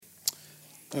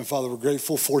And Father, we're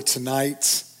grateful for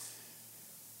tonight.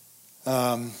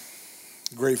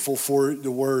 Grateful for the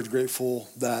word, grateful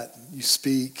that you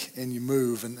speak and you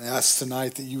move, and ask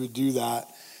tonight that you would do that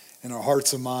in our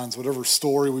hearts and minds. Whatever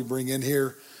story we bring in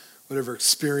here, whatever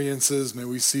experiences, may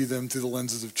we see them through the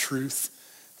lenses of truth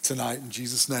tonight in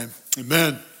Jesus' name.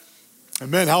 Amen.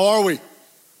 Amen. How are we?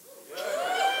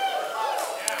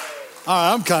 All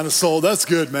right, I'm kind of sold. That's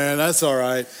good, man. That's all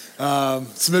right.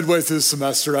 It's midway through the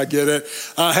semester. I get it.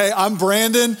 Hey, I'm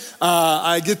Brandon.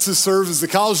 I get to serve as the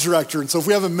college director. And so if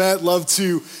we haven't met, love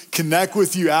to connect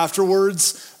with you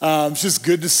afterwards. It's just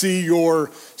good to see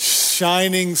your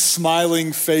shining,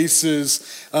 smiling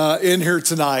faces in here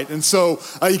tonight. And so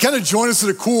you kind of join us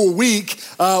at a cool week.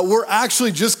 We're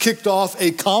actually just kicked off a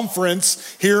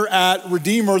conference here at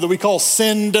Redeemer that we call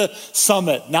Send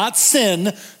Summit. Not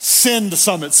Sin, Send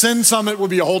Summit. Send Summit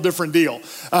would be a whole different deal.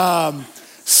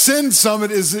 Send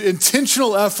Summit is an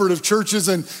intentional effort of churches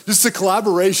and just a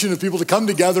collaboration of people to come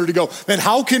together to go, man,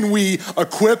 how can we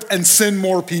equip and send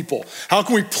more people? How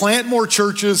can we plant more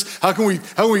churches? How can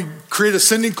we create a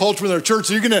sending culture in our church?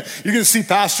 So you're gonna see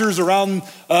pastors around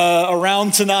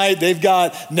tonight. They've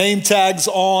got name tags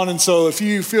on, and so if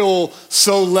you feel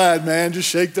so led, man, just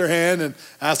shake their hand and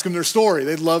ask them their story.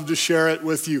 They'd love to share it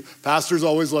with you. Pastors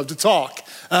always love to talk.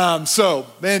 So,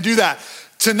 man, do that.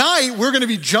 Tonight, we're going to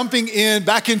be jumping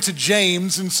back into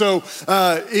James. And so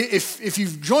if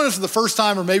you've joined us for the first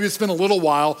time, or maybe it's been a little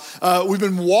while, we've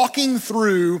been walking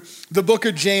through the book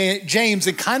of James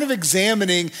and kind of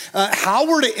examining how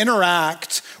we're to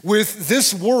interact with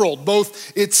this world,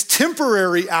 both its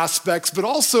temporary aspects, but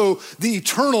also the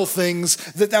eternal things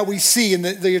that we see in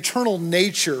the eternal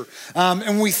nature.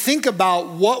 And we think about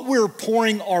what we're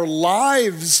pouring our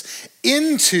lives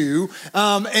into,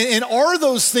 and are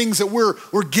those things that we're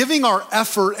giving our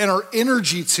effort and our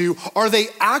energy to, are they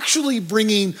actually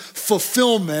bringing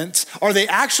fulfillment? Are they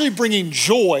actually bringing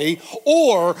joy?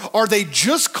 Or are they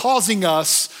just causing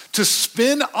us to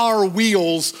spin our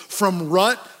wheels from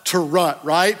rut to rut,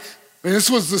 right? I mean,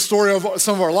 this was the story of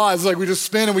some of our lives. Like we just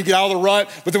spin and we get out of the rut,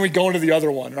 but then we go into the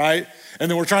other one, right? And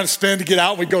then we're trying to spin to get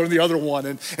out and we go to the other one.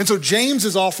 And so James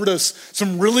has offered us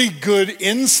some really good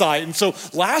insight. And so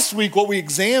last week, what we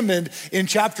examined in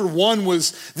chapter 1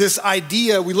 was this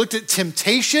idea. We looked at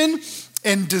temptation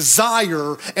and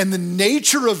desire and the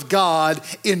nature of God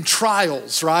in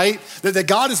trials, right? That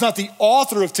God is not the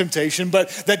author of temptation, but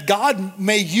that God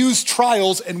may use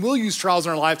trials and will use trials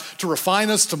in our life to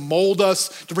refine us, to mold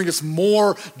us, to bring us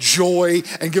more joy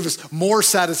and give us more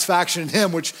satisfaction in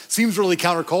Him, which seems really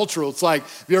countercultural. It's like,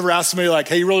 have you ever asked somebody like,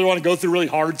 hey, you really want to go through really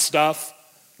hard stuff?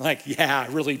 Like, yeah,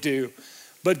 I really do.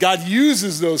 But God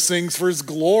uses those things for His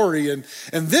glory. And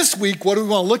this week, what we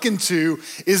want to look into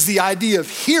is the idea of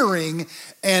hearing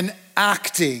and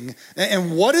acting.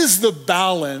 And what is the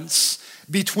balance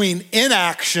between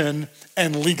inaction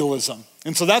and legalism?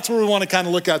 And so that's what we want to kind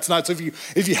of look at tonight. So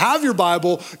if you have your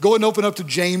Bible, go ahead and open up to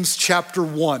James chapter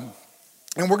 1.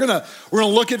 And we're gonna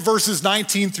look at verses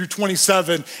 19 through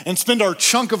 27 and spend our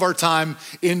chunk of our time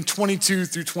in 22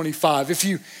 through 25. If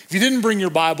you didn't bring your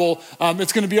Bible,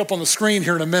 it's gonna be up on the screen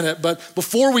here in a minute. But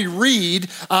before we read,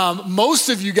 most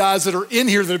of you guys that are in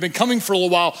here that have been coming for a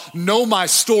little while know my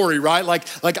story, right? Like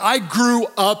I grew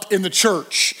up in the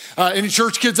church. Any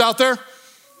church kids out there?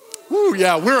 Woo,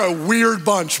 yeah, we're a weird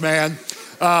bunch, man.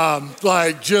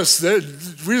 This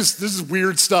is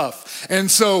weird stuff.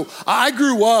 And so I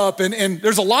grew up and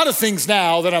there's a lot of things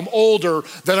now that I'm older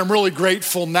that I'm really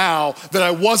grateful now that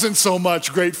I wasn't so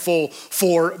much grateful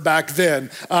for back then.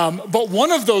 But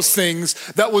one of those things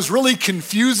that was really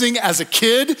confusing as a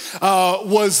kid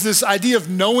was this idea of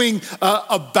knowing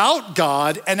about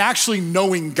God and actually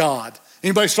knowing God.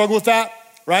 Anybody struggle with that?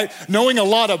 Right? Knowing a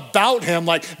lot about Him,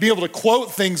 like being able to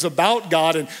quote things about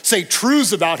God and say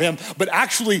truths about Him, but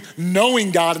actually knowing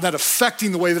God and that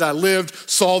affecting the way that I lived,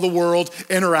 saw the world,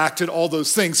 interacted, all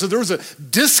those things. So there was a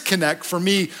disconnect for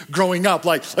me growing up.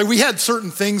 Like we had certain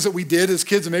things that we did as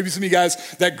kids, and maybe some of you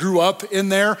guys that grew up in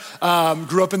there,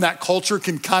 grew up in that culture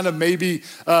can kind of maybe,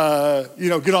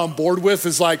 get on board with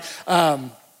is like,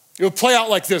 it would play out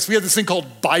like this. We had this thing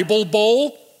called Bible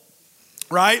Bowl.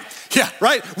 Right? Yeah,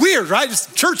 right? Weird, right?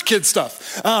 Just church kid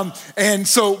stuff. And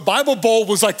so Bible Bowl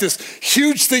was like this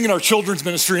huge thing in our children's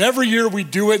ministry. And every year we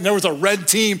do it, and there was a red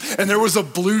team, and there was a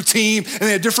blue team, and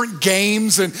they had different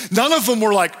games, and none of them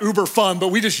were like uber fun, but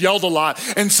we just yelled a lot.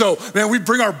 And so, man, we'd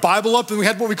bring our Bible up, and we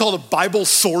had what we called a Bible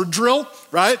sword drill,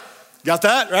 right? Got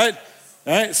that, right?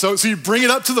 All right, so you bring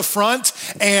it up to the front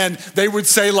and they would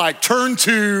say like, turn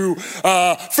to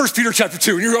 1 Peter chapter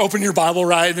 2, and you open your Bible,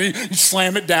 right? And then you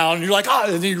slam it down and you're like,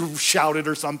 and then you shout it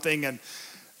or something. And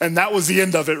And that was the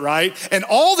end of it, right? And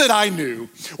all that I knew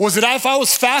was that if I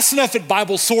was fast enough at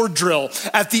Bible sword drill,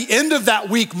 at the end of that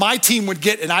week, my team would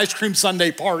get an ice cream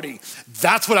sundae party.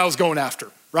 That's what I was going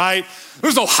after, right?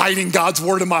 There's no hiding God's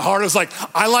word in my heart. I was like,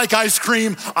 I like ice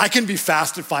cream. I can be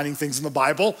fast at finding things in the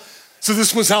Bible. So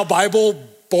this was how Bible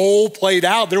Bowl played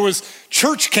out. There was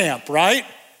church camp, right?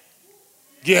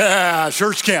 Yeah,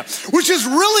 church camp, which is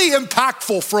really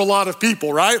impactful for a lot of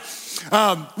people, right?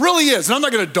 Really is. And I'm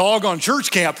not going to dog on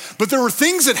church camp, but there were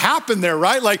things that happened there,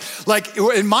 right? Like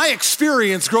in my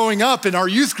experience growing up in our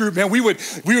youth group, man, we would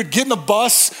get in a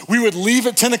bus, we would leave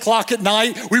at 10 o'clock at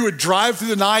night, we would drive through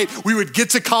the night, we would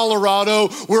get to Colorado.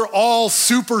 We're all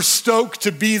super stoked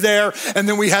to be there. And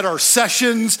then we had our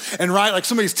sessions, and right, like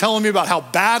somebody's telling me about how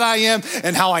bad I am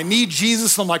and how I need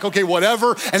Jesus. And I'm like, okay,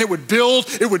 whatever. And it would build.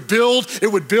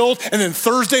 And then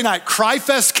Thursday night, Cry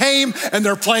Fest came, and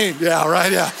they're playing, yeah,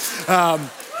 right, yeah.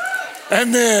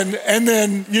 And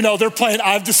then, you know, they're playing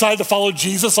I've Decided to Follow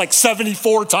Jesus like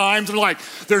 74 times. And they're like,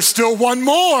 there's still one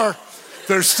more.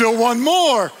 There's still one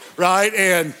more, right?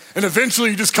 And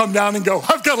eventually you just come down and go,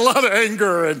 I've got a lot of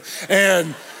anger.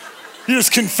 And you're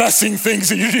just confessing things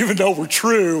that you didn't even know were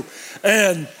true.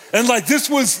 And like this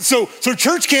was, so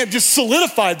church camp just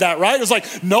solidified that, right? It was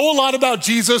like, know a lot about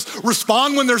Jesus,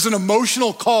 respond when there's an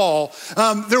emotional call.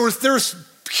 There's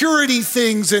purity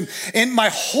things, and my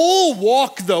whole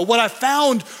walk though, what I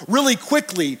found really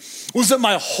quickly was that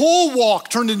my whole walk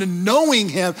turned into knowing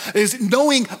him, is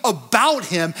knowing about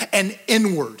him and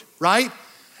inward, right?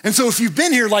 And so if you've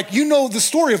been here, like, you know the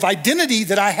story of identity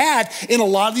that I had in a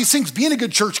lot of these things, being a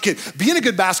good church kid, being a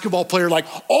good basketball player, like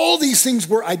all these things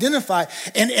were identified.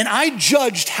 And I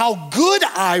judged how good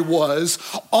I was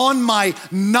on my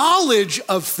knowledge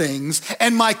of things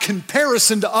and my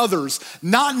comparison to others,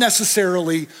 not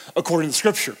necessarily according to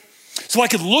scripture. So I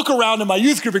could look around in my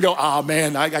youth group and go, oh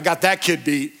man, I got that kid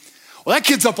beat. Well, that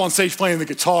kid's up on stage playing the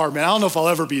guitar, man. I don't know if I'll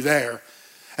ever be there.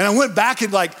 And I went back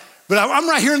and like, but I'm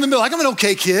right here in the middle. Like, I'm an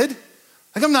okay kid.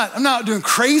 Like, I'm not doing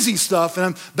crazy stuff, and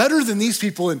I'm better than these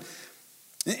people. And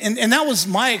that was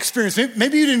my experience.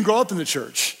 Maybe you didn't grow up in the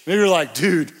church. Maybe you're like,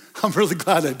 dude, I'm really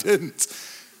glad I didn't.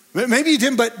 Maybe you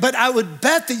didn't, but I would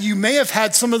bet that you may have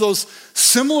had some of those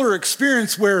similar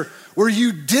experience where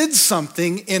you did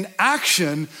something in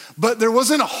action, but there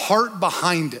wasn't a heart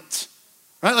behind it.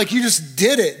 Right? Like you just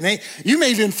did it. You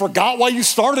may even forgot why you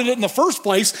started it in the first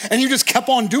place, and you just kept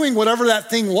on doing whatever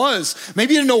that thing was.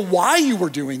 Maybe you didn't know why you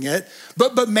were doing it,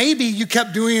 but maybe you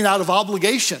kept doing it out of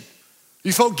obligation.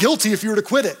 You felt guilty if you were to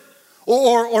quit it.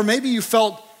 Or maybe you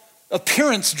felt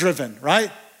appearance driven, right?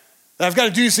 I've got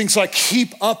to do these things so I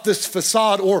keep up this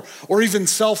facade, or even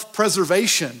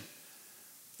self-preservation.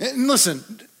 And listen,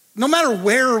 no matter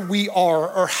where we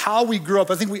are or how we grew up,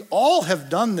 I think we all have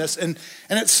done this and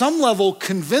at some level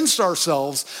convinced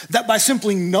ourselves that by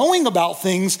simply knowing about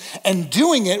things and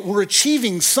doing it, we're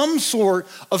achieving some sort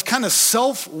of kind of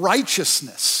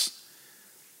self-righteousness.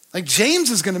 Like James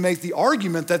is going to make the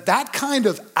argument that kind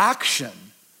of action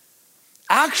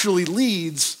actually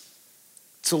leads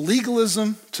to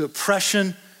legalism, to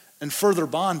oppression, and further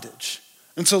bondage.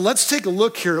 And so let's take a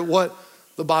look here at what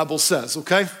the Bible says,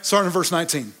 okay? Starting in verse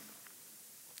 19.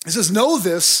 It says, know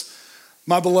this,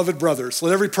 my beloved brothers.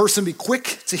 Let every person be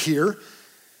quick to hear,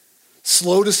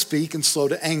 slow to speak, and slow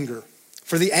to anger.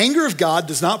 For the anger of God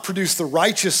does not produce the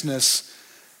righteousness,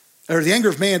 or the anger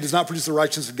of man does not produce the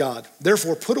righteousness of God.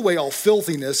 Therefore, put away all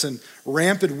filthiness and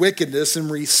rampant wickedness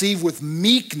and receive with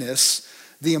meekness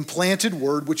the implanted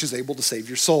word which is able to save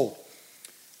your soul.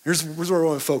 Here's where I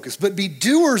want to focus. But be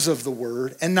doers of the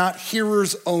word and not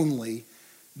hearers only,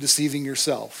 deceiving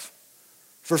yourself.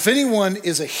 For if anyone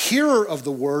is a hearer of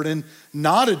the word and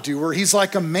not a doer, he's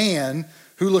like a man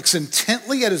who looks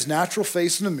intently at his natural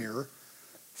face in a mirror,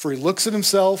 for he looks at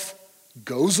himself,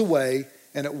 goes away,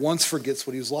 and at once forgets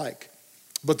what he was like.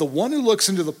 But the one who looks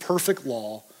into the perfect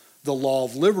law, the law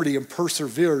of liberty, and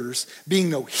perseveres, being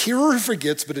no hearer who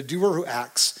forgets, but a doer who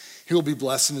acts, he will be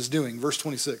blessed in his doing. Verse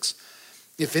 26.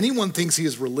 If anyone thinks he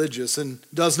is religious and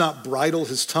does not bridle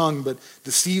his tongue but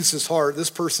deceives his heart, this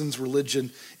person's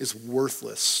religion is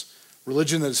worthless.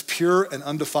 Religion that is pure and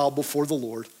undefiled before the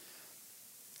Lord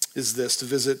is this, to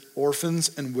visit orphans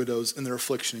and widows in their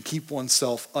affliction and keep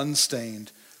oneself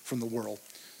unstained from the world.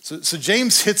 So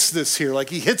James hits this here, like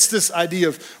he hits this idea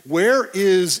of where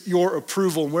is your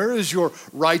approval, where is your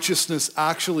righteousness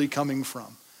actually coming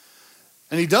from?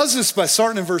 And he does this by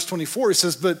starting in verse 24. He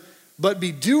says, but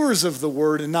be doers of the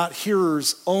word and not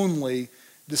hearers only,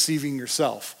 deceiving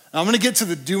yourself. Now I'm going to get to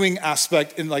the doing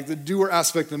aspect and like the doer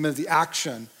aspect in a minute, the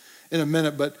action in a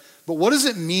minute, but what does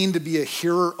it mean to be a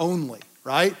hearer only,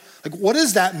 right? Like, what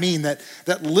does that mean? That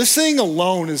listening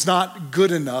alone is not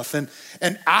good enough and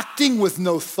acting with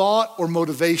no thought or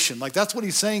motivation. Like, that's what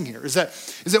he's saying here, is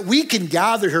that we can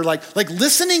gather here. Like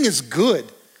listening is good.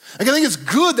 Like, I think it's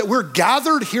good that we're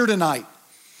gathered here tonight.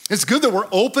 It's good that we're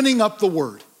opening up the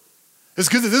word. It's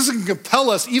good that this can compel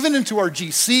us even into our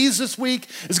GCs this week.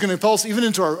 It's going to compel us even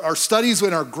into our studies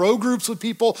in our grow groups with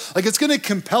people. Like, it's going to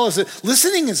compel us.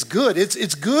 Listening is good.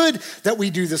 It's good that we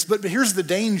do this, but here's the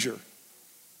danger,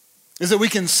 is that we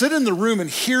can sit in the room and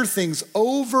hear things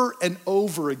over and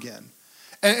over again,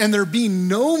 and there be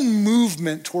no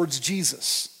movement towards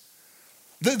Jesus.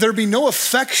 There be no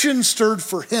affection stirred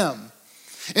for him.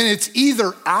 And it's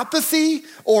either apathy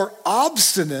or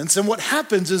obstinance. And what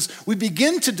happens is we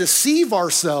begin to deceive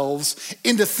ourselves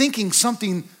into thinking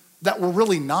something that we're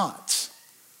really not.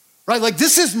 Right? Like,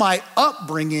 this is my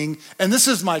upbringing and this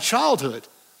is my childhood,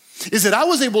 is that I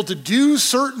was able to do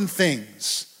certain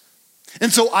things.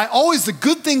 And so the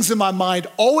good things in my mind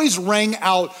always rang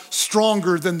out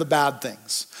stronger than the bad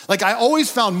things. Like, I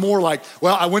always found more like,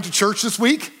 well, I went to church this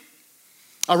week.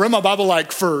 I read my Bible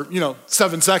like for,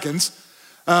 7 seconds.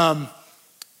 I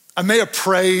may have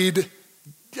prayed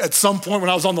at some point when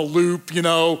I was on the loop,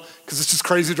 because it's just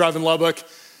crazy driving Lubbock.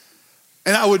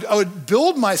 And I would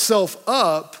build myself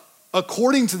up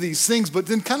according to these things, but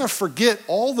then kind of forget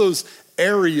all those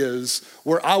areas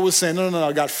where I was saying,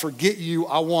 no, God, forget you.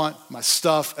 I want my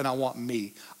stuff and I want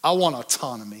me. I want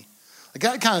autonomy. Like,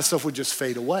 that kind of stuff would just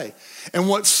fade away. And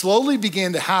what slowly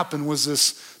began to happen was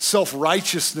this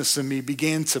self-righteousness in me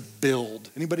began to build.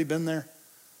 Anybody been there?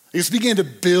 It just began to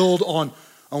build on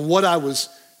what I was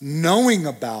knowing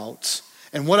about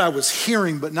and what I was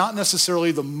hearing, but not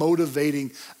necessarily the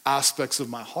motivating aspects of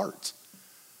my heart.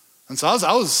 And so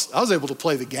I was able to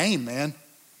play the game, man.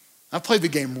 I played the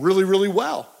game really, really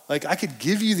well. Like, I could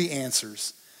give you the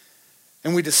answers.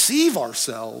 And we deceive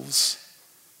ourselves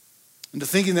into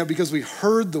thinking that because we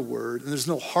heard the word and there's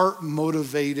no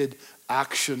heart-motivated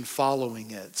action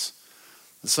following it,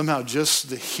 that somehow just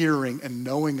the hearing and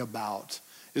knowing about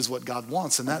is what God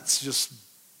wants. And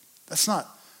it's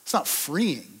not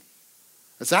freeing.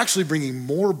 It's actually bringing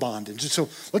more bondage. And so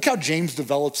look how James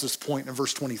develops this point in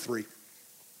verse 23.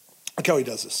 Look how he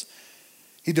does this.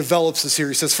 He develops this here.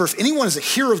 He says, for if anyone is a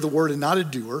hearer of the word and not a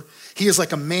doer, he is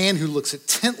like a man who looks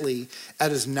intently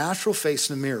at his natural face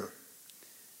in a mirror.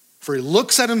 For he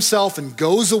looks at himself and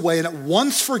goes away and at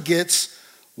once forgets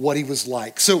what he was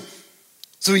like. So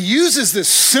he uses this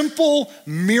simple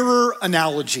mirror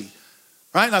analogy.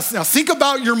 Right? Now think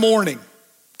about your morning,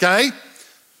 okay?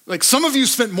 Like, some of you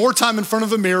spent more time in front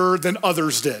of a mirror than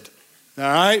others did, all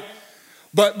right?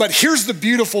 But here's the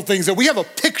beautiful thing, is that we have a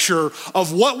picture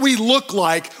of what we look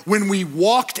like when we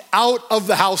walked out of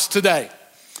the house today.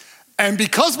 And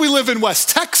because we live in West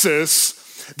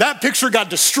Texas, that picture got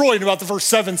destroyed in about the first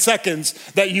 7 seconds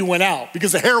that you went out,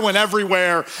 because the hair went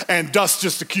everywhere and dust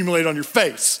just accumulated on your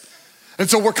face. And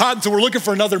so we're looking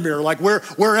for another mirror. Like,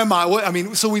 where am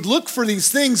I? So we look for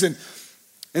these things, and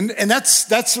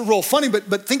that's real funny.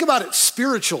 But think about it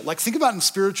spiritual. Like, think about it in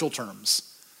spiritual terms.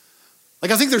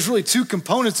 Like, I think there's really two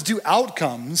components, two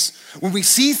outcomes when we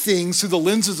see things through the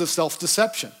lenses of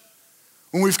self-deception.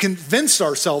 When we've convinced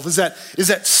ourselves is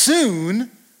that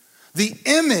soon the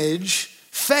image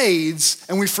fades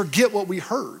and we forget what we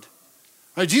heard.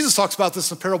 Right? Jesus talks about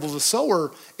this in the parable of the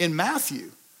sower in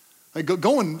Matthew. Like,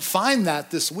 go and find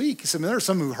that this week. He said, there are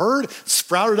some who heard,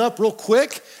 sprouted up real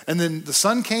quick, and then the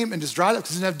sun came and just dried up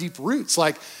because it didn't have deep roots.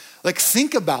 Like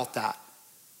think about that.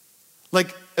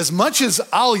 Like, as much as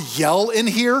I'll yell in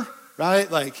here,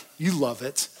 right? Like, you love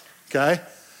it, okay?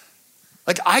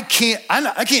 Like, I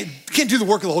can't do the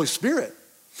work of the Holy Spirit.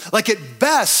 Like, at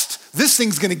best, this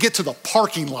thing's gonna get to the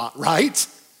parking lot, right?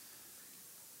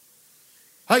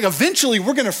 Like, eventually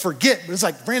we're gonna forget. But it's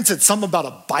like Brandon said, something about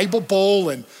a Bible bowl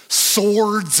and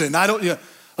swords, and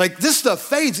like, this stuff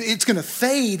fades. It's gonna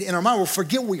fade in our mind. We'll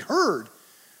forget what we heard.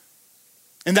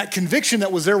 And that conviction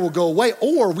that was there will go away,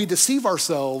 or we deceive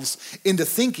ourselves into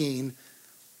thinking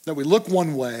that we look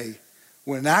one way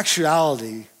when in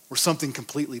actuality we're something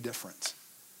completely different.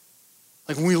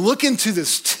 Like, when we look into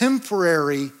this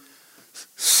temporary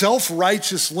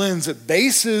self-righteous lens that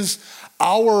bases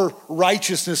our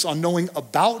righteousness on knowing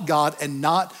about God and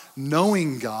not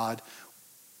knowing God,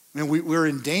 we're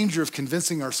in danger of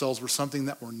convincing ourselves we're something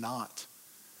that we're not.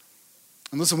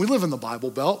 And listen, we live in the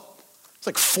Bible Belt. It's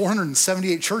like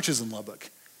 478 churches in Lubbock.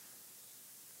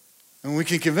 And we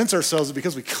can convince ourselves that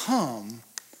because we come,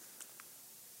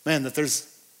 man, that there's,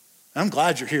 I'm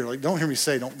glad you're here. Like, don't hear me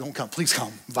say, don't come. Please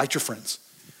come. Invite your friends.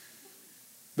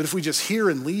 But if we just hear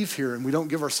and leave here and we don't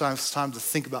give ourselves time to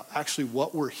think about actually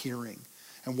what we're hearing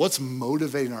and what's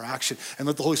motivating our action, and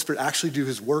let the Holy Spirit actually do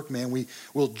his work, man. We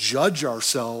will judge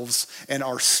ourselves and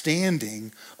our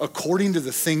standing according to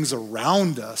the things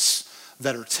around us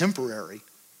that are temporary.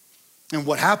 And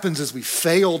what happens is we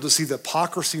fail to see the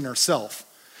hypocrisy in ourselves.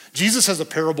 Jesus has a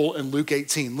parable in Luke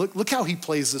 18. Look how he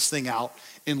plays this thing out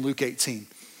in Luke 18.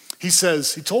 He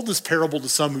says, he told this parable to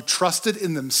some who trusted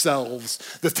in themselves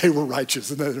that they were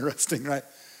righteous. Isn't that interesting, right?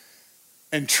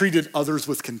 And treated others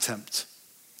with contempt.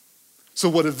 So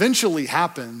what eventually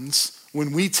happens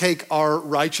when we take our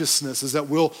righteousness is that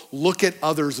we'll look at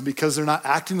others, and because they're not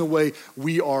acting the way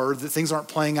we are, that things aren't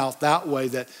playing out that way,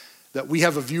 that we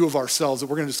have a view of ourselves, that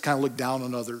we're gonna just kind of look down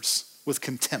on others with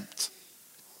contempt.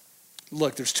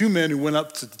 Look, there's two men who went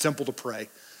up to the temple to pray.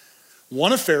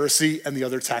 One a Pharisee and the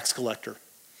other tax collector.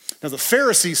 Now the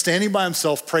Pharisee, standing by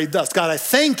himself, prayed thus: God, I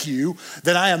thank you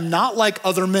that I am not like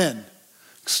other men,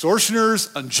 extortioners,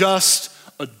 unjust,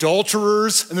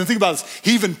 adulterers. And then think about this.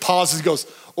 He even pauses, he goes,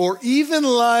 or even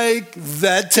like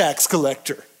that tax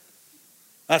collector.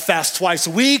 I fast twice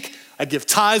a week. I give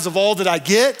tithes of all that I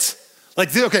get.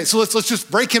 Okay, so let's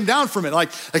just break him down for a minute.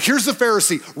 Like here's the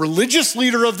Pharisee, religious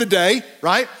leader of the day,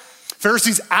 right?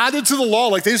 Pharisees added to the law,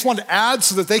 like they just wanted to add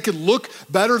so that they could look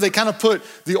better. They kind of put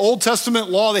the Old Testament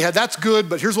law, they had, that's good,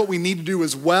 but here's what we need to do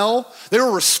as well. They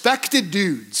were respected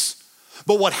dudes.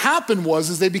 But what happened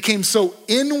was they became so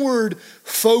inward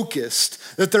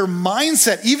focused that their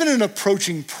mindset, even in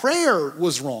approaching prayer,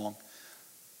 was wrong.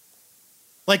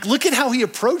 Like, look at how he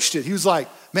approached it. He was like,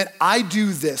 man, I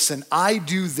do this, and I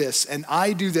do this, and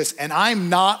I do this, and I'm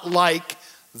not like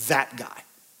that guy.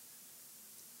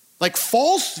 Like,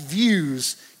 false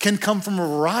views can come from a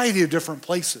variety of different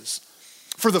places.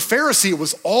 For the Pharisee, it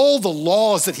was all the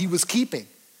laws that he was keeping.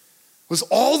 It was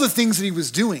all the things that he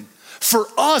was doing. For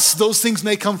us, those things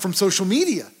may come from social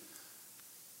media.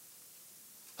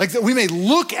 Like that we may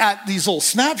look at these little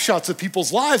snapshots of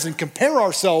people's lives and compare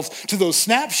ourselves to those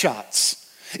snapshots.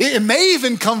 It may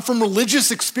even come from religious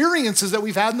experiences that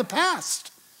we've had in the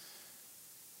past.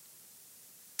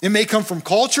 It may come from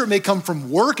culture, it may come from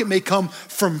work, it may come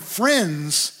from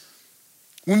friends.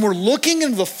 When we're looking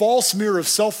into the false mirror of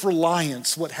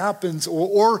self-reliance, what happens,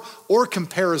 or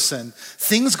comparison,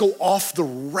 things go off the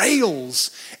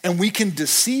rails and we can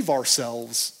deceive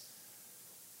ourselves.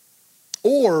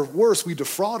 Or worse, we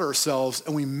defraud ourselves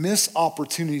and we miss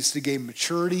opportunities to gain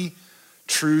maturity,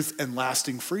 truth, and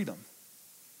lasting freedom.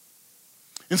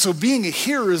 And so being a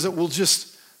hearer is that we'll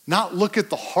just not look at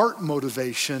the heart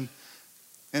motivation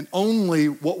and only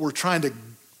what we're trying to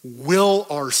will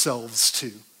ourselves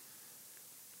to.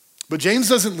 But James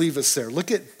doesn't leave us there.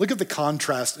 Look at the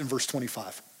contrast in verse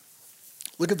 25.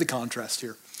 Look at the contrast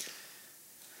here.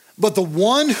 But the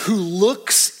one who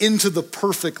looks into the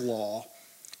perfect law,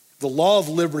 the law of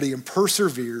liberty, and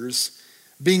perseveres,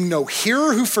 being no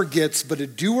hearer who forgets, but a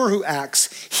doer who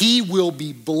acts, he will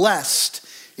be blessed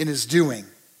in his doing.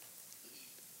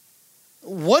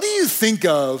 What do you think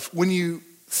of when you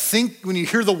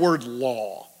hear the word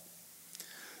law?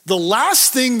 The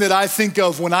last thing that I think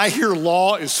of when I hear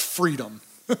law is freedom,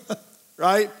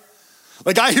 right?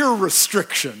 Like I hear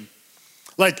restriction.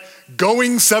 Like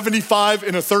going 75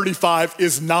 in a 35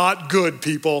 is not good,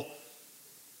 people.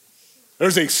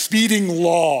 There's a speeding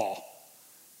law.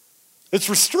 It's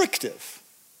restrictive.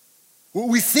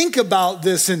 We think about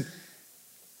this,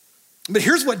 but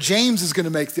here's what James is going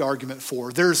to make the argument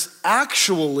for. There's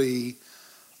actually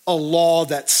a law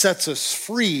that sets us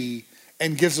free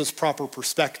and gives us proper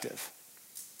perspective.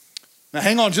 Now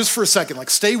hang on just for a second, like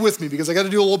stay with me because I got to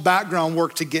do a little background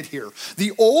work to get here.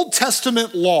 The Old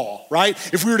Testament law, right?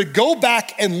 If we were to go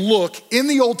back and look in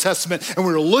the Old Testament and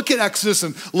we were to look at Exodus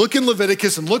and look in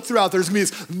Leviticus and look throughout, there's gonna be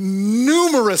these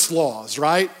numerous laws,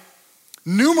 right?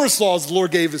 Numerous laws the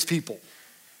Lord gave his people.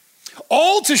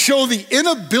 All to show the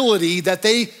inability that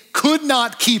they could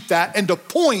not keep that and to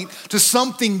point to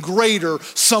something greater,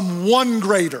 someone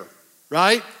greater,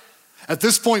 right? At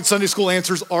this point, Sunday school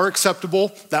answers are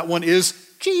acceptable. That one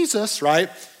is Jesus, right?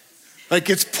 Like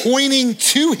it's pointing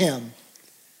to him.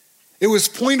 It was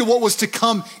pointing to what was to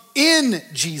come in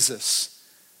Jesus.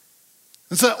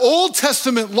 And so the Old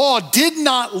Testament law did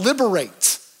not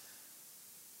liberate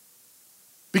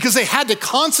because they had to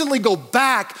constantly go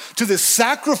back to this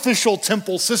sacrificial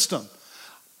temple system.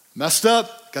 Messed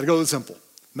up, gotta go to the temple.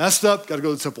 Messed up, gotta go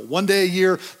to the temple. One day a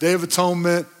year, Day of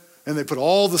Atonement, and they put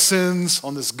all the sins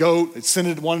on this goat. They'd send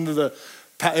it one into the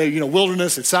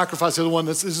wilderness. They'd sacrifice the other one.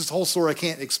 This is this whole story I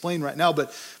can't explain right now,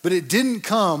 but it didn't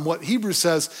come. What Hebrews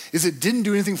says is it didn't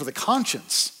do anything for the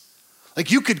conscience. Like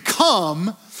you could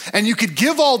come and you could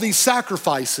give all these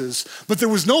sacrifices, but there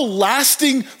was no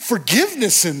lasting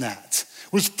forgiveness in that.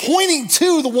 was pointing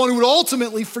to the one who would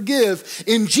ultimately forgive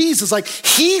in Jesus. Like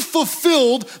he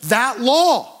fulfilled that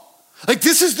law. Like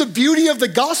this is the beauty of the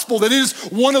gospel, that it is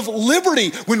one of liberty.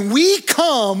 When we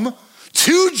come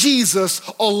to Jesus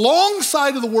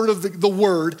alongside of the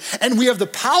word, and we have the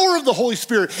power of the Holy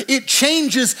Spirit, it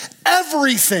changes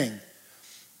everything.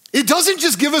 It doesn't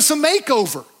just give us a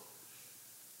makeover.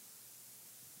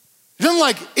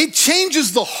 It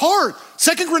changes the heart.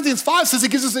 2 Corinthians 5 says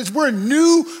it gives us, we're a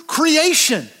new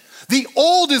creation. The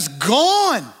old is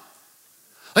gone.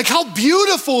 Like how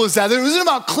beautiful is that? It wasn't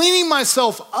about cleaning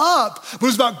myself up, but it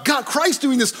was about God, Christ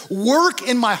doing this work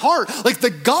in my heart. Like the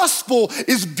gospel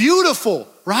is beautiful,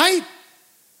 right?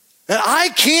 That I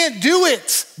can't do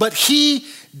it, but he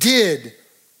did.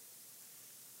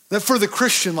 That for the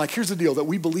Christian, like here's the deal, that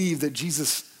we believe that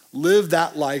Jesus lived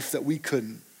that life that we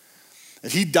couldn't.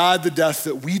 That he died the death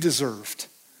that we deserved.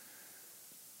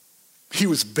 He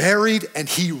was buried and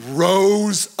he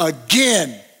rose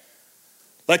again.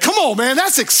 Like, come on, man,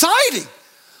 that's exciting.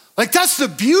 Like, that's the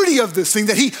beauty of this thing,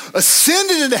 that he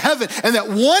ascended into heaven and that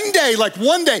one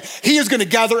day, he is gonna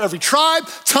gather every tribe,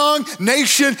 tongue,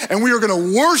 nation, and we are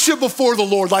gonna worship before the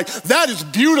Lord. Like, that is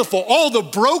beautiful. All the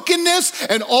brokenness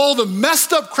and all the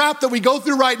messed up crap that we go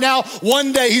through right now,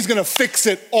 one day he's gonna fix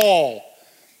it all.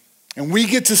 And we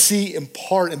get to see in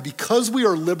part, and because we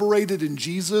are liberated in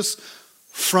Jesus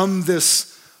from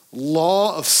this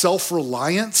law of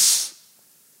self-reliance,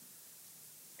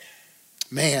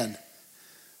 man,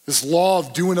 this law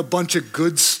of doing a bunch of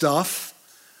good stuff,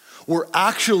 we're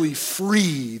actually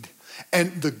freed,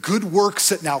 and the good works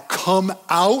that now come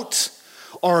out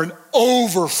are an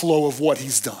overflow of what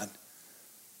he's done.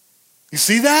 You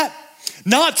see that?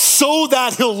 Not so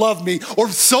that he'll love me or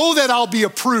so that I'll be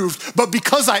approved, but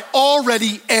because I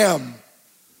already am.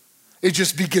 It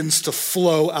just begins to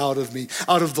flow out of me,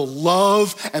 out of the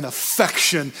love and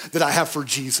affection that I have for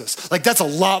Jesus. Like that's a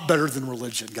lot better than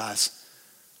religion, guys.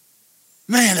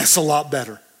 Man, that's a lot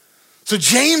better. So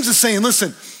James is saying,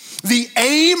 listen, the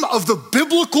aim of the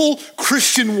biblical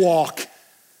Christian walk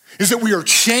is that we are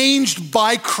changed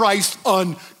by Christ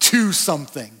unto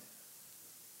something.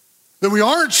 That we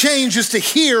aren't changed just to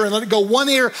hear and let it go one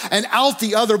ear and out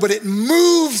the other, but it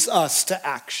moves us to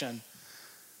action.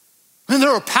 And there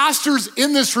are pastors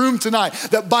in this room tonight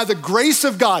that by the grace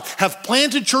of God have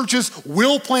planted churches,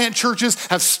 will plant churches,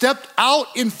 have stepped out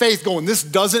in faith going, this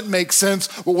doesn't make sense,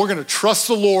 but we're gonna trust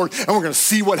the Lord and we're gonna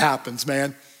see what happens,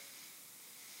 man.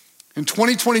 In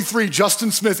 2023,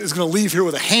 Justin Smith is gonna leave here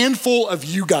with a handful of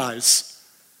you guys.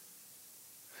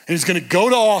 And he's gonna go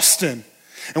to Austin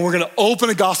and we're gonna open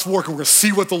a gospel work and we're gonna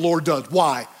see what the Lord does.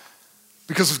 Why?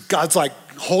 Because God's like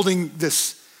holding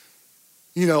this,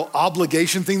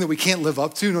 obligation thing that we can't live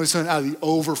up to. No, he's saying out of the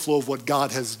overflow of what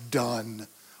God has done,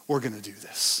 we're gonna do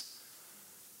this.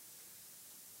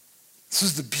 This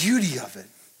is the beauty of it.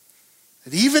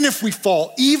 That even if we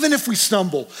fall, even if we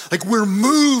stumble, like we're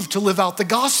moved to live out the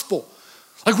gospel.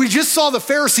 Like we just saw the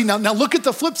Pharisee. Now look at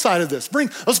the flip side of this.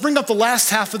 Let's bring up the last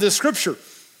half of this scripture.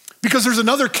 Because there's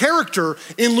another character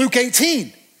in Luke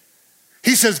 18.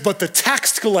 He says, but the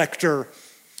tax collector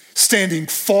standing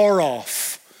far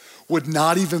off would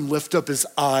not even lift up his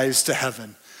eyes to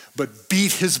heaven, but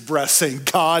beat his breast saying,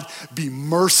 God, be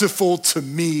merciful to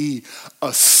me,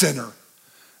 a sinner.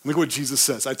 Look what Jesus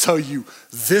says. I tell you,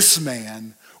 this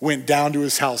man went down to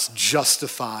his house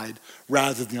justified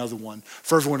rather than the other one.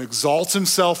 For everyone exalts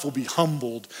himself will be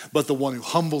humbled, but the one who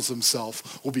humbles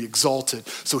himself will be exalted.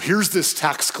 So here's this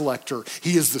tax collector.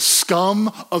 He is the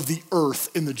scum of the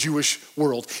earth in the Jewish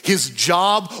world. His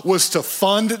job was to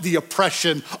fund the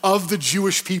oppression of the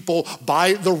Jewish people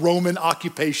by the Roman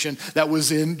occupation that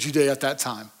was in Judea at that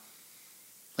time.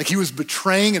 Like he was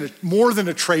betraying and more than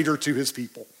a traitor to his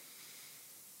people.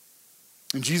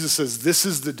 And Jesus says, this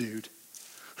is the dude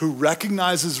who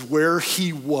recognizes where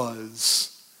he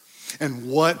was and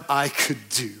what I could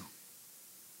do.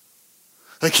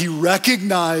 Like he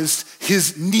recognized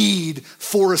his need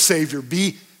for a savior.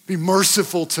 Be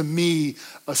merciful to me,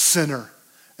 a sinner.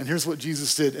 And here's what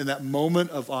Jesus did. In that moment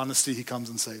of honesty, he comes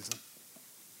and saves him.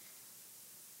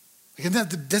 Again,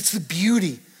 that's the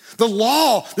beauty. The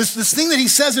law, this thing that he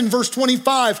says in verse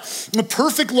 25, the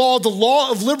perfect law, the law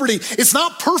of liberty, it's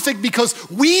not perfect because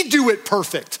we do it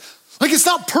perfect. Like it's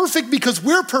not perfect because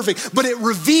we're perfect, but it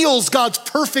reveals God's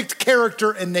perfect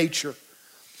character and nature.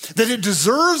 That it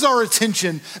deserves our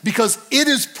attention because it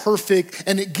is perfect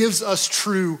and it gives us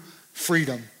true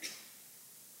freedom.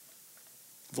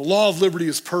 The law of liberty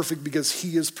is perfect because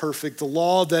he is perfect. The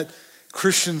law that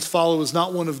Christians follow is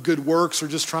not one of good works or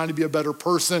just trying to be a better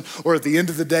person, or at the end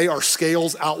of the day, our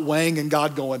scales outweighing and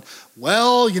God going,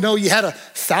 well, you had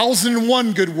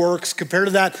 1,001 good works compared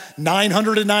to that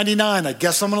 999. I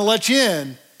guess I'm gonna let you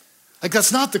in. Like,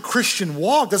 that's not the Christian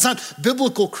walk. That's not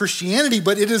biblical Christianity,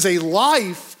 but it is a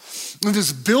life that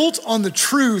is built on the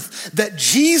truth that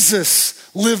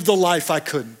Jesus lived the life I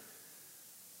couldn't.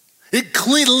 It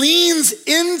leans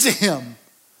into him,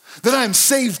 that I am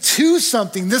saved to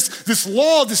something, this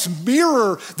law, this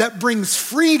mirror that brings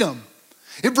freedom.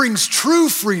 It brings true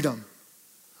freedom.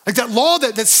 Like that law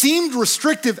that seemed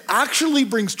restrictive actually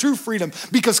brings true freedom,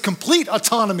 because complete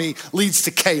autonomy leads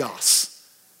to chaos,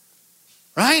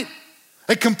 right?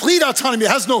 A complete autonomy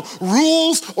that has no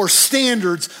rules or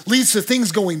standards leads to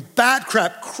things going bat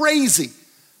crap crazy.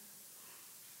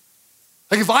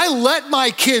 Like if I let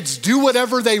my kids do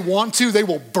whatever they want to, they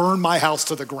will burn my house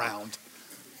to the ground.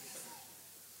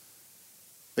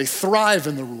 They thrive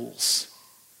in the rules.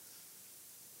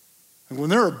 And when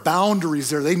there are boundaries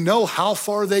there, they know how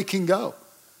far they can go.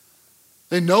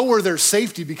 They know where there's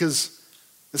safety because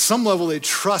at some level they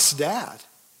trust dad.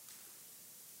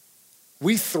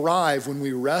 We thrive when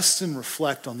we rest and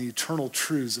reflect on the eternal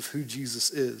truths of who Jesus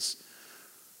is.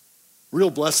 Real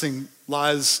blessing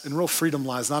lies and real freedom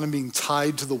lies not in being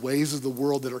tied to the ways of the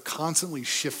world that are constantly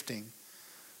shifting.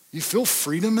 You feel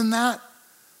freedom in that?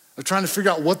 Of trying to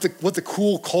figure out what the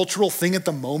cool cultural thing at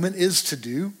the moment is to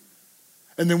do.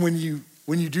 And then when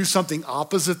you do something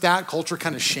opposite that, culture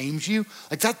kind of shames you.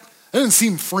 Like that doesn't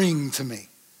seem freeing to me.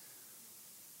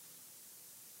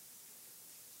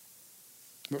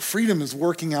 But freedom is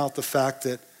working out the fact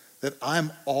that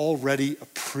I'm already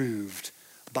approved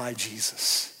by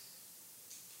Jesus.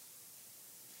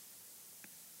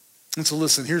 And so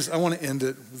listen, I want to end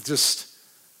it with just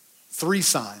 3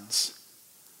 signs.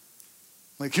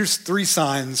 Like here's 3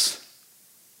 signs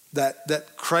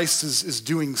that Christ is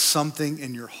doing something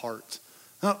in your heart.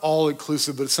 Not all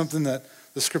inclusive, but it's something that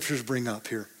the scriptures bring up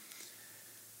here.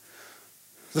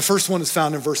 The first one is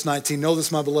found in verse 19. Know this,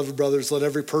 my beloved brothers, let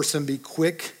every person be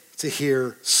quick to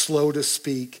hear, slow to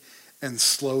speak, and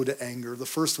slow to anger. The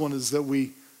first one is that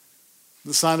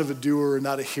the sign of a doer and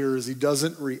not a hearer is he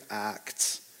doesn't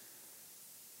react.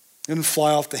 He doesn't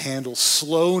fly off the handle.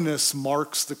 Slowness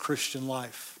marks the Christian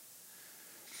life.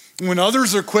 When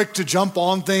others are quick to jump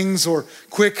on things or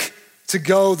quick to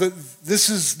go, this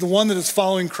is the one that is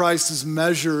following Christ is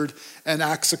measured and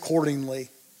acts accordingly.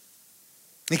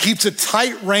 He keeps a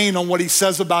tight rein on what he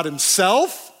says about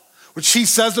himself, what she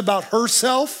says about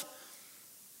herself,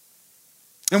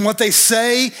 and what they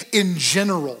say in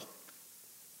general.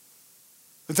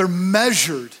 That they're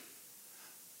measured.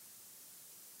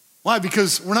 Why?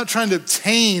 Because we're not trying to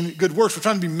obtain good works. We're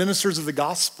trying to be ministers of the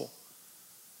gospel.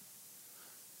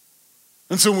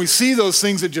 And so when we see those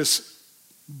things that just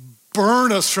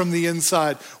burn us from the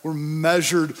inside, we're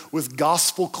measured with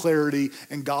gospel clarity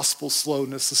and gospel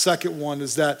slowness. The second one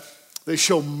is that they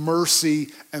show mercy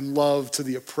and love to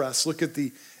the oppressed. Look at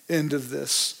the end of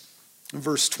this in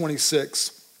verse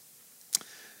 26.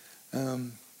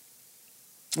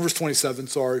 Verse 27,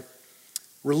 sorry.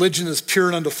 Religion is pure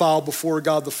and undefiled before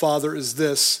God the Father is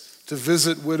this, to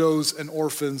visit widows and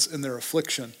orphans in their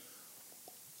affliction.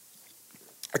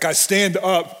 Like I stand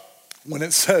up when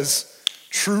it says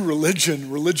true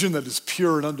religion that is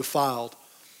pure and undefiled.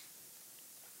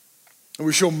 And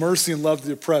we show mercy and love to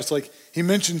the oppressed. Like he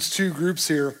mentions 2 groups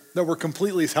here that were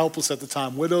completely helpless at the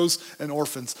time, widows and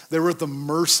orphans. They were at the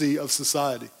mercy of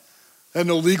society. They had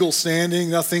no legal standing,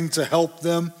 nothing to help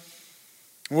them.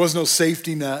 There was no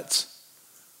safety net.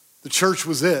 The church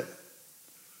was it.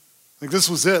 Like this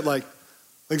was it. Like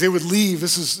they would leave.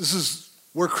 This is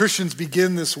where Christians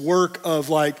begin this work of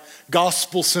like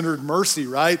gospel-centered mercy,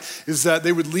 right? Is that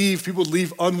they would leave, people would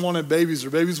leave unwanted babies or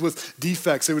babies with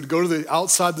defects. They would go to the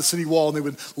outside the city wall and they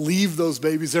would leave those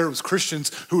babies there. It was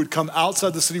Christians who would come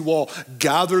outside the city wall,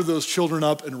 gather those children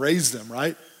up and raise them,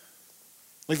 right?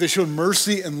 Like they showed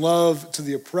mercy and love to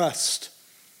the oppressed.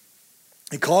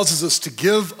 It causes us to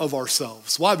give of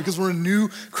ourselves. Why? Because we're a new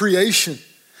creation.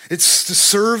 It's to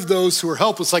serve those who are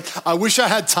helpless. Like, I wish I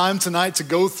had time tonight to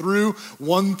go through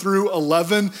 1 through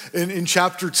 11 in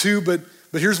chapter 2, but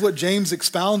here's what James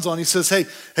expounds on. He says, hey,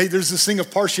 there's this thing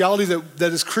of partiality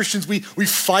that as Christians, we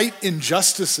fight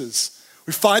injustices.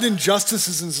 We fight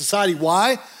injustices in society.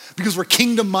 Why? Because we're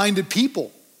kingdom-minded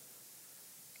people.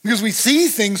 Because we see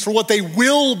things for what they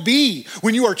will be.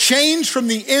 When you are changed from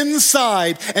the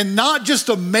inside and not just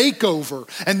a makeover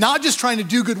and not just trying to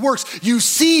do good works, you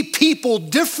see people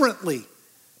differently.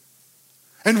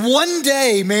 And one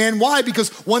day, man, why? Because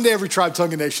one day every tribe,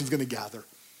 tongue, and nation is going to gather.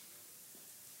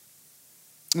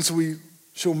 And so we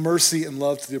show mercy and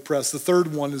love to the oppressed. The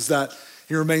third one is that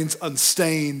he remains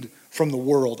unstained from the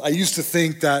world. I used to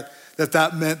think that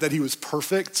meant that he was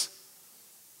perfect.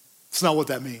 It's not what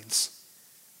that means.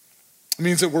 It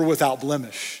means that we're without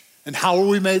blemish. And how are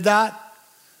we made that?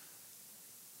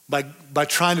 By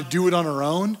trying to do it on our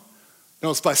own?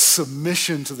 No, it's by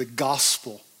submission to the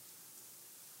gospel.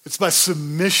 It's by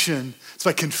submission. It's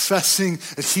by confessing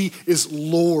that he is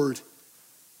Lord.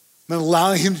 And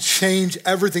allowing him to change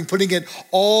everything, putting it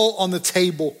all on the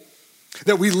table.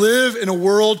 That we live in a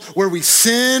world where we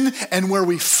sin and where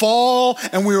we fall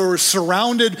and we are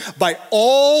surrounded by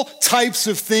all types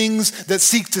of things that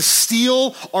seek to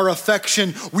steal our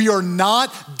affection. We are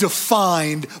not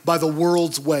defined by the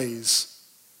world's ways.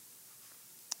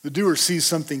 The doer sees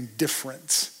something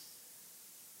different.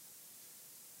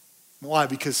 Why?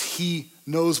 Because he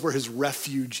knows where his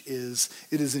refuge is.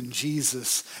 It is in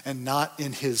Jesus and not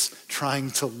in his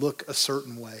trying to look a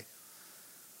certain way.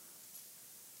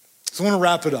 So I want to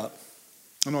wrap it up.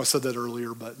 I know I said that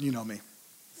earlier, but you know me.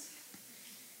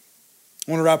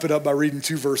 I want to wrap it up by reading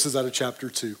 2 verses out of chapter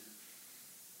 2.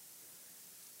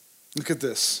 Look at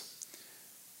this.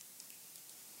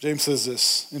 James says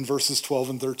this in verses 12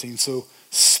 and 13. So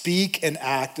speak and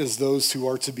act as those who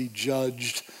are to be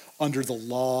judged under the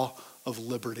law of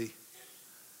liberty.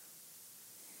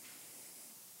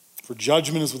 For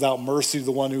judgment is without mercy to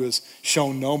the one who has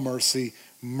shown no mercy.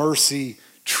 Mercy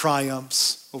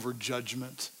triumphs over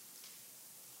judgment.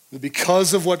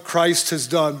 Because of what Christ has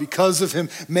done, because of him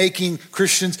making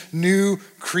Christians new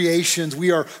creations,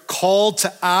 we are called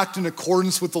to act in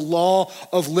accordance with the law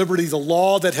of liberty, the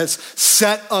law that has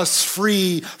set us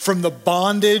free from the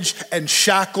bondage and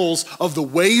shackles of the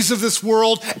ways of this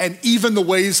world and even the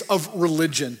ways of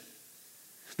religion.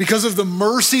 Because of the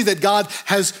mercy that God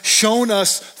has shown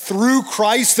us through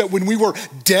Christ, that when we were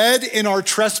dead in our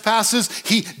trespasses,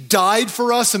 he died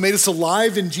for us and made us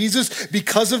alive in Jesus.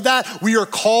 Because of that, we are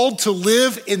called to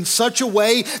live in such a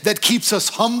way that keeps us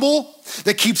humble,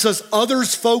 that keeps us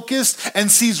others focused,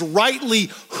 and sees rightly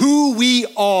who we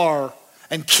are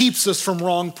and keeps us from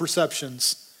wrong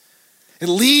perceptions. It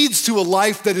leads to a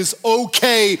life that is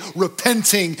okay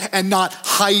repenting and not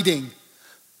hiding.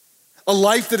 A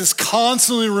life that is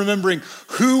constantly remembering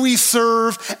who we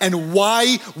serve and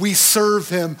why we serve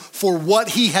him for what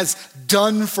he has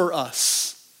done for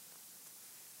us.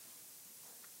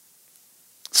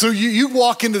 So you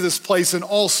walk into this place in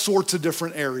all sorts of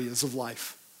different areas of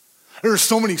life. There are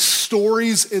so many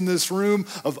stories in this room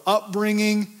of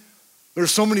upbringing. There are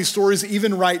so many stories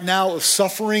even right now of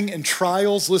suffering and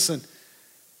trials. Listen,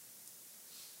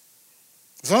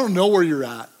 I don't know where you're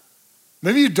at.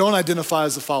 Maybe you don't identify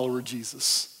as a follower of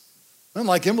Jesus. And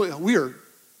like him, we are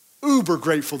uber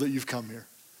grateful that you've come here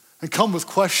and come with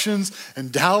questions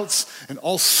and doubts and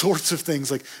all sorts of things.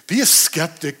 Like, be a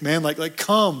skeptic, man. Like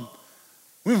come.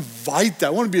 We invite that. I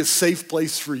want to be a safe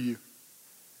place for you.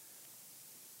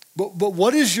 But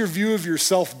what is your view of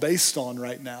yourself based on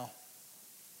right now?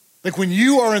 Like when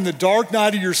you are in the dark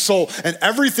night of your soul and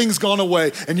everything's gone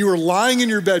away and you are lying in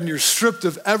your bed and you're stripped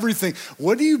of everything,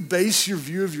 what do you base your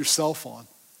view of yourself on?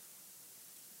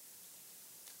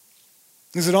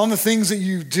 Is it on the things that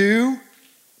you do?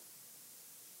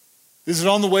 Is it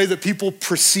on the way that people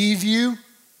perceive you?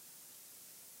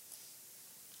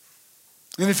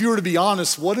 And if you were to be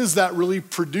honest, what has that really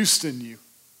produced in you?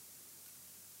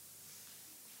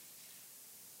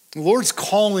 The Lord's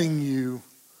calling you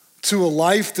to a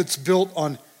life that's built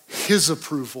on his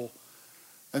approval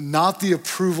and not the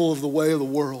approval of the way of the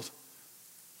world.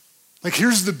 Like,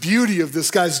 here's the beauty of this,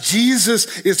 guys.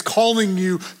 Jesus is calling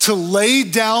you to lay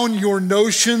down your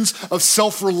notions of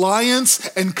self-reliance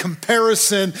and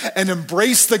comparison and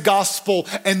embrace the gospel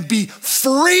and be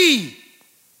free.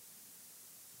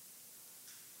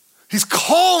 He's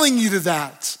calling you to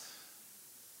that.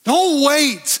 Don't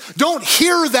wait. Don't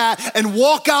hear that and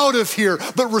walk out of here,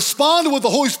 but respond to what the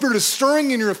Holy Spirit is stirring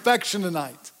in your affection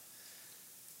tonight.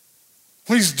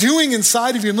 What he's doing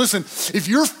inside of you. And listen, if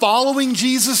you're following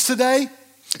Jesus today,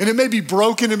 and it may be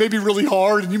broken, it may be really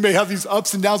hard, and you may have these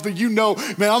ups and downs, but you know,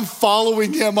 man, I'm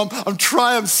following him. I'm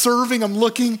trying, I'm serving, I'm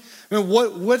looking. Man,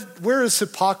 where has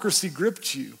hypocrisy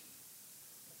gripped you?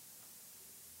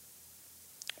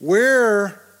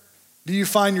 Where do you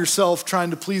find yourself trying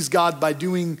to please God by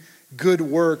doing good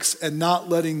works and not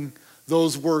letting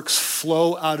those works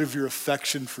flow out of your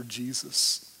affection for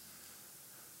Jesus?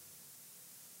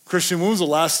 Christian, when was the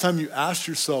last time you asked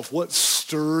yourself, what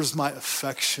stirs my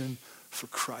affection for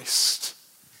Christ?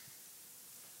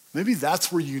 Maybe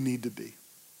that's where you need to be.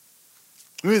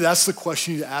 Maybe that's the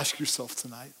question you need to ask yourself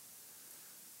tonight.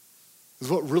 Is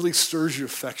what really stirs your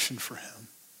affection for him?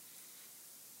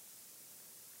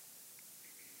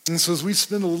 And so as we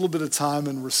spend a little bit of time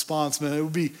in response, man,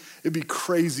 it'd be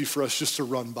crazy for us just to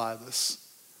run by this.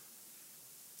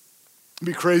 It'd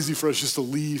be crazy for us just to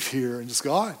leave here and just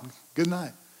go, all right, good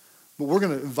night. But we're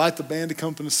going to invite the band to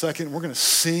come up in a second. We're going to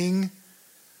sing.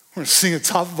 We're going to sing at the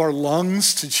top of our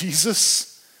lungs to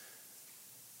Jesus.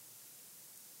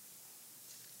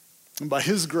 And by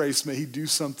his grace, may he do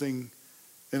something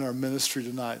in our ministry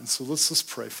tonight. And so let's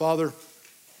pray. Father,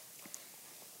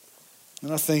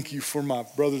 and I thank you for my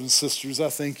brothers and sisters. I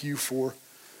thank you for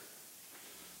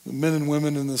the men and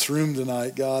women in this room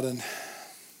tonight, God. And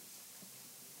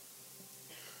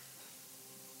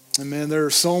man, there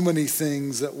are so many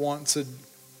things that want to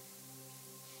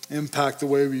impact the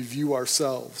way we view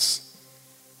ourselves.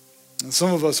 And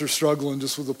some of us are struggling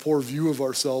just with a poor view of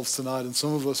ourselves tonight, and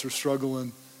some of us are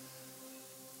struggling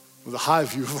with a high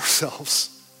view of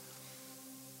ourselves.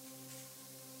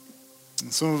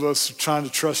 And some of us are trying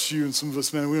to trust you, and some of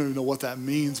us, man, we don't even know what that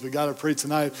means. But God, I pray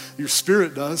tonight, your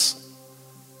Spirit does.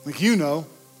 Like you know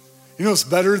it's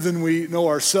better than we know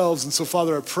ourselves. And so,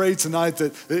 Father, I pray tonight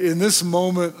that in this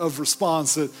moment of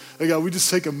response that, hey, God, we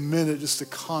just take a minute just to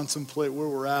contemplate where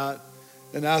we're at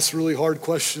and ask really hard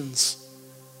questions.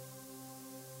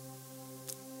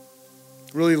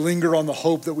 Really linger on the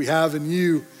hope that we have in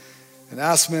you and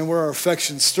ask, man, where our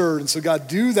affections stirred. And so, God,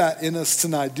 do that in us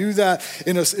tonight. Do that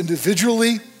in us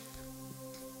individually.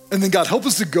 And then, God, help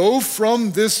us to go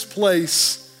from this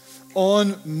place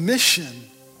on mission.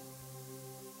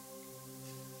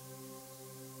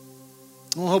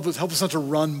 Well, help us not to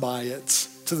run by it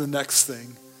to the next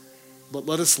thing, but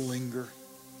let us linger.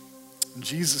 In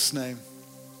Jesus' name,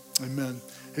 amen.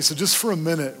 Hey, so just for a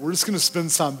minute, we're just going to spend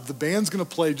time. The band's going to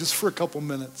play just for a couple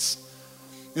minutes.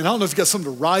 And I don't know if you got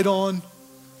something to write on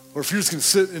or if you're just going to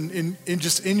sit in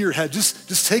just in your head.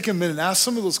 Just take a minute and ask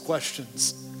some of those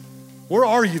questions. Where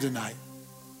are you tonight?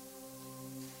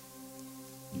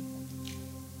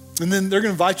 And then they're going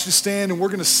to invite you to stand and we're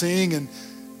going to sing and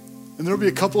there'll be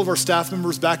a couple of our staff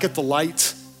members back at the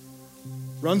light.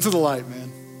 Run to the light,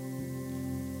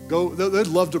 man. Go, they'd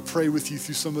love to pray with you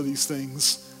through some of these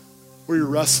things where you're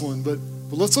wrestling, but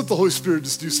let's let the Holy Spirit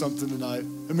just do something tonight.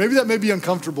 And maybe that may be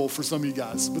uncomfortable for some of you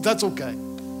guys, but that's okay.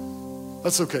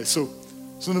 That's okay. So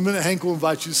in a minute, Hank will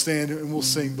invite you to stand and we'll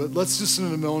sing, but let's just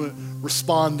in a moment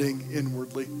responding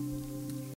inwardly.